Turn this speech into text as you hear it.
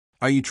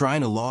Are you trying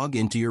to log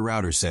into your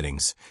router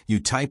settings? You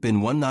type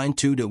in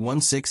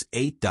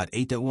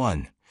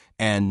 192.168.8.1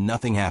 and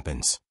nothing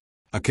happens.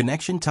 A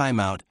connection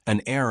timeout,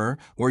 an error,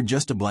 or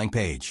just a blank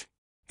page.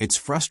 It's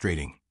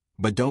frustrating,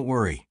 but don't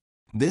worry.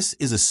 This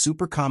is a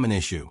super common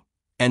issue.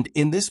 And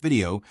in this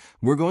video,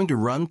 we're going to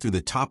run through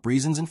the top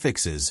reasons and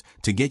fixes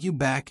to get you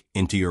back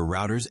into your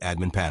router's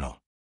admin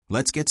panel.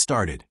 Let's get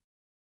started.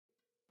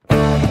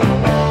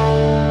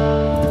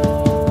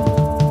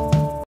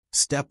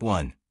 Step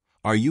 1.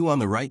 Are you on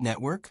the right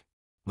network?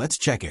 Let's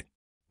check it.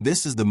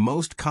 This is the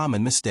most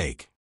common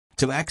mistake.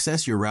 To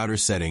access your router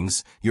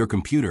settings, your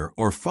computer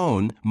or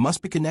phone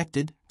must be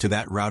connected to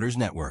that router's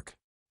network.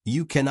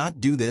 You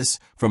cannot do this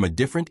from a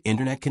different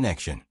internet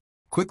connection.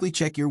 Quickly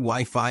check your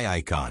Wi-Fi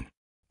icon.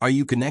 Are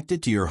you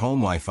connected to your home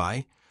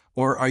Wi-Fi?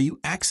 Or are you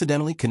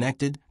accidentally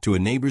connected to a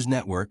neighbor's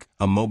network,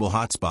 a mobile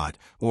hotspot,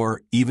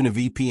 or even a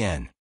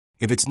VPN?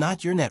 If it's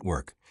not your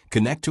network,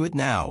 connect to it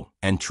now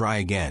and try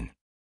again.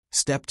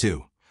 Step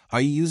 2. Are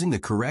you using the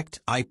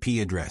correct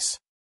IP address?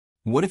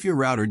 What if your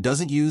router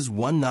doesn't use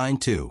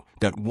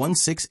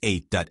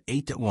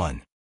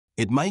 192.168.8.1?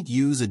 It might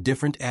use a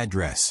different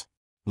address.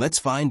 Let's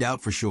find out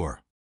for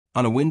sure.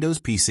 On a Windows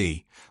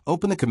PC,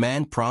 open the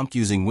command prompt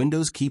using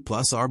Windows key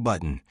plus R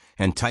button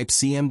and type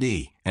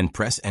CMD and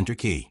press Enter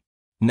key.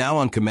 Now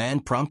on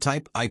command prompt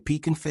type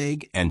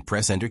ipconfig and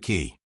press Enter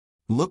key.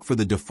 Look for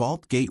the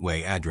default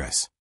gateway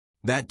address.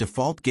 That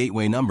default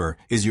gateway number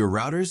is your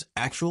router's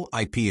actual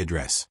IP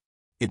address.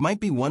 It might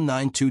be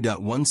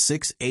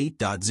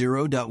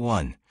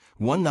 192.168.0.1,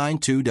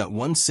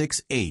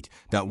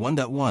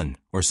 192.168.1.1,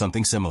 or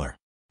something similar.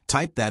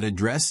 Type that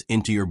address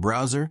into your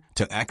browser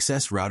to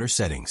access router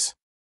settings.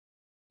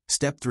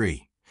 Step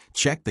 3.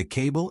 Check the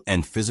cable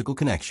and physical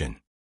connection.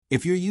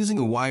 If you're using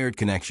a wired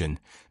connection,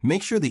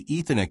 make sure the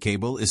Ethernet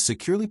cable is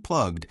securely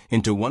plugged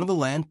into one of the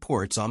LAN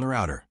ports on the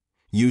router,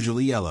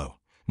 usually yellow,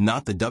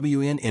 not the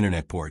WN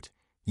Internet port,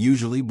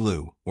 usually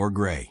blue or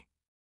gray.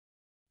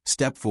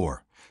 Step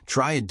 4.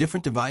 Try a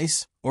different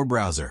device or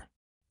browser.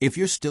 If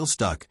you're still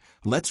stuck,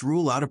 let's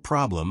rule out a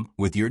problem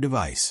with your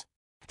device.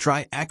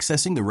 Try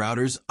accessing the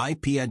router's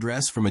IP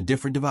address from a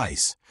different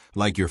device,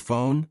 like your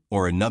phone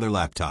or another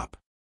laptop.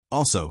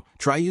 Also,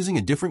 try using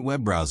a different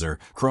web browser,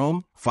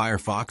 Chrome,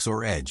 Firefox,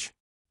 or Edge.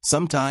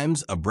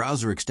 Sometimes a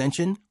browser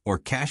extension or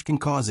cache can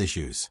cause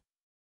issues.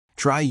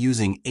 Try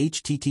using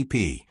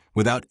HTTP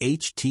without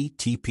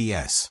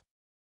HTTPS.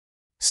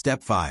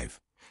 Step 5.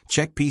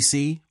 Check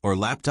PC or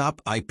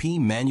laptop IP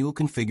manual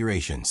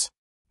configurations.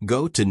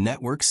 Go to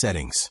Network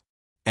Settings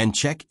and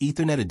check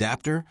Ethernet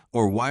adapter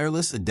or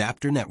wireless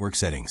adapter network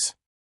settings.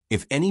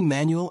 If any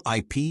manual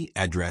IP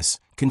address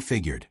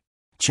configured,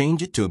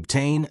 change it to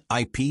obtain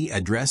IP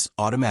address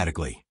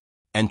automatically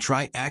and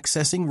try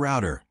accessing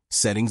router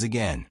settings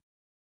again.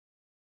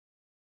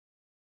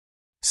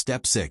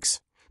 Step 6.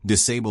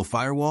 Disable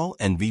firewall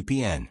and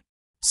VPN.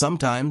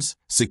 Sometimes,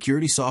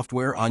 security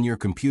software on your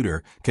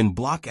computer can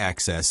block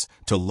access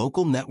to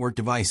local network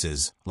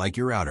devices like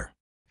your router.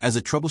 As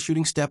a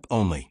troubleshooting step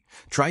only,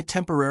 try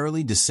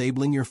temporarily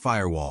disabling your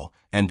firewall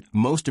and,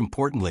 most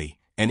importantly,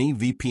 any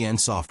VPN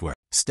software.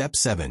 Step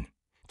 7.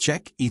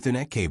 Check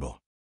Ethernet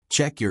cable.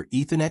 Check your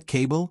Ethernet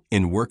cable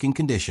in working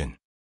condition.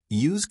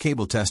 Use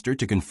Cable Tester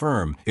to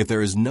confirm if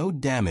there is no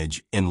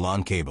damage in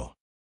LAN cable.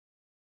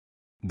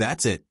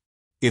 That's it.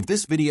 If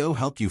this video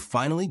helped you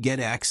finally get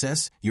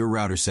access your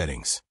router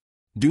settings,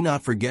 do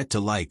not forget to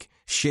like,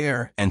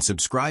 share, and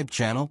subscribe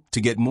channel to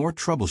get more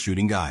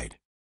troubleshooting guide.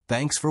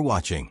 Thanks for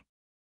watching.